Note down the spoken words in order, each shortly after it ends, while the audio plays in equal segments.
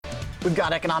We've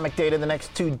got economic data the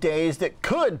next 2 days that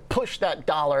could push that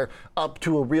dollar up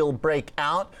to a real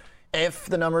breakout if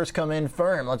the numbers come in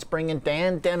firm. Let's bring in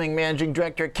Dan Deming, Managing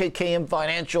Director at KKM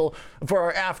Financial, for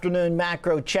our afternoon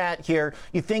macro chat here.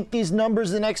 You think these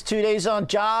numbers the next 2 days on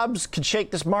jobs could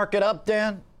shake this market up,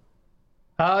 Dan?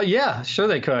 Yeah, sure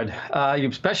they could,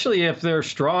 especially if they're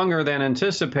stronger than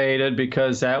anticipated,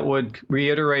 because that would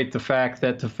reiterate the fact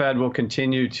that the Fed will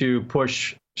continue to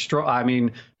push,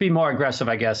 be more aggressive,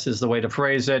 I guess, is the way to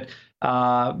phrase it.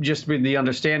 Just with the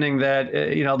understanding that,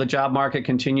 the job market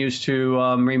continues to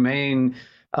remain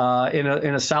in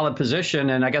a solid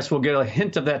position. And I guess we'll get a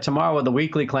hint of that tomorrow with the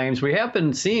weekly claims. We have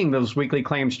been seeing those weekly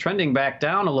claims trending back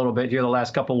down a little bit here the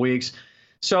last couple of weeks.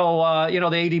 So, the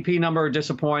ADP number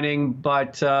disappointing,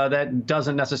 but that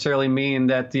doesn't necessarily mean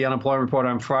that the unemployment report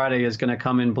on Friday is going to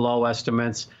come in below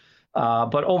estimates.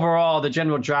 But overall, the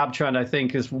general job trend, I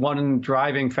think, is one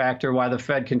driving factor why the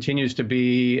Fed continues to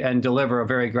be and deliver a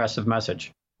very aggressive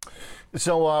message.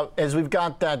 So as we've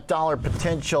got that dollar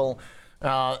potential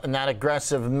and that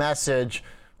aggressive message,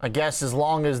 I guess as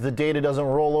long as the data doesn't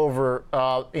roll over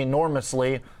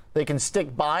enormously, they can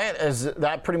stick by it. Is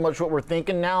that pretty much what we're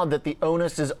thinking now, that the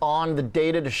onus is on the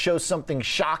data to show something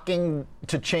shocking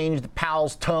to change the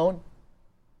Powell's tone?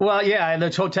 Well, yeah, the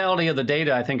totality of the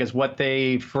data, I think, is what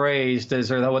they phrased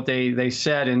or what they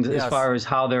said, and yes, as far as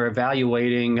how they're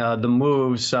evaluating the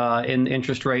moves in the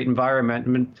interest rate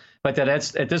environment. But that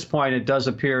at this point, it does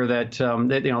appear that,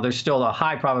 there's still a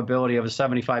high probability of a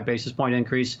 75 basis point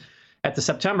increase at the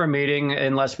September meeting,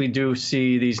 unless we do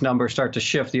see these numbers start to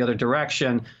shift the other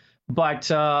direction. But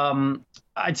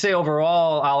I'd say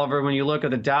overall, Oliver, when you look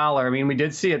at the dollar, we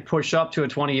did see it push up to a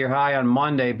 20-year high on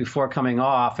Monday before coming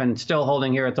off, and still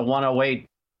holding here at the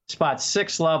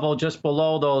 108.6 level, just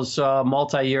below those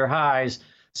multi-year highs.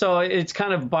 So it's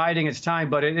kind of biding its time,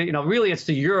 but really it's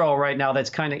the euro right now that's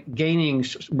kind of gaining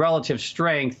relative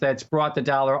strength that's brought the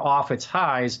dollar off its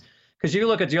highs. Because you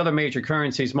look at the other major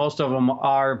currencies, most of them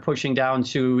are pushing down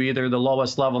to either the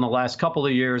lowest level in the last couple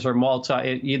of years or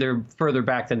either further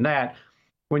back than that.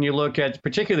 When you look at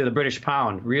particularly the British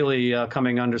pound, really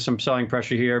coming under some selling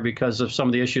pressure here because of some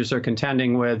of the issues they're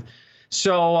contending with.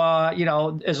 So,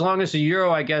 as long as the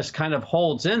euro, I guess, kind of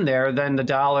holds in there, then the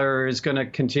dollar is going to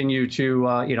continue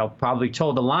to, probably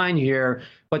toe the line here.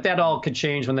 But that all could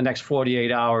change in the next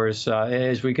 48 hours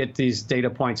as we get these data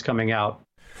points coming out.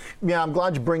 Yeah, I'm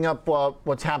glad you bring up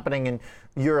what's happening in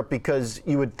Europe, because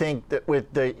you would think that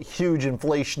with the huge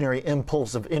inflationary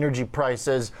impulse of energy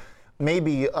prices,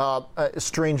 maybe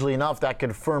strangely enough, that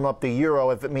could firm up the euro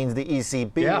if it means the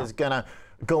ECB is going to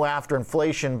go after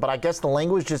inflation. But I guess the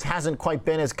language just hasn't quite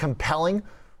been as compelling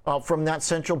from that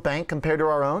central bank compared to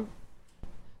our own.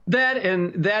 That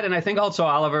and I think also,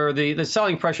 Oliver, the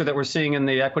selling pressure that we're seeing in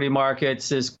the equity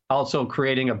markets is also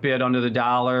creating a bid under the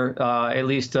dollar, at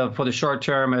least for the short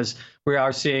term, as we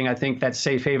are seeing, I think, that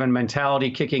safe haven mentality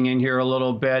kicking in here a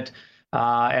little bit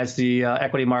as the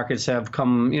equity markets have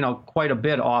come, quite a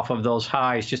bit off of those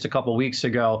highs just a couple weeks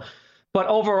ago. But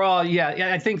overall,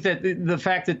 I think that the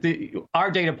fact that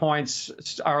our data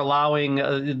points are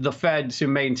allowing the Fed to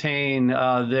maintain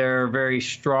their very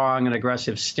strong and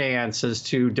aggressive stance as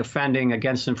to defending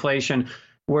against inflation,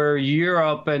 where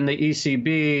Europe and the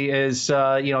ECB is,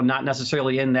 not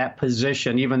necessarily in that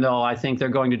position, even though I think they're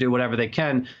going to do whatever they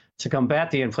can to combat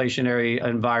the inflationary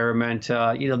environment.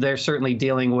 They're certainly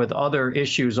dealing with other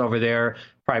issues over there,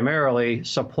 primarily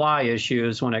supply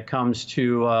issues when it comes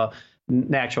to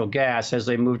natural gas as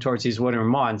they move towards these winter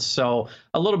months. So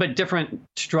a little bit different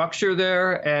structure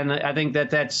there. And I think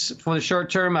that's for the short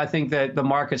term. I think that the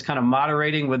market's kind of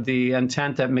moderating with the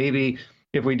intent that maybe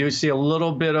if we do see a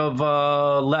little bit of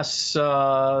less,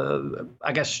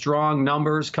 strong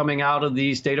numbers coming out of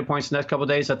these data points the next couple of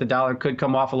days, that the dollar could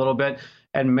come off a little bit.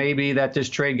 And maybe that this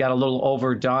trade got a little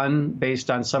overdone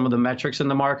based on some of the metrics in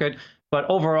the market. But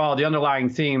overall, the underlying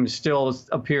themes still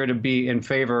appear to be in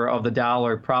favor of the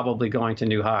dollar, probably going to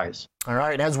new highs. All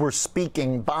right. As we're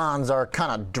speaking, bonds are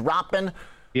kind of dropping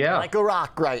like a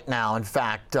rock right now, in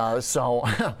fact. So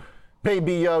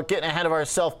maybe getting ahead of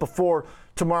ourselves before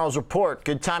tomorrow's report.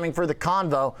 Good timing for the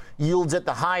convo. Yields at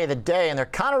the high of the day, and they're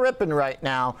kind of ripping right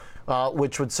now,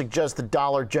 which would suggest the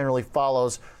dollar generally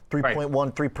follows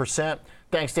 3.13%.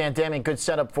 Thanks, Dan Deming. Good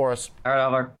setup for us. All right,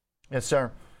 Oliver. Yes, sir.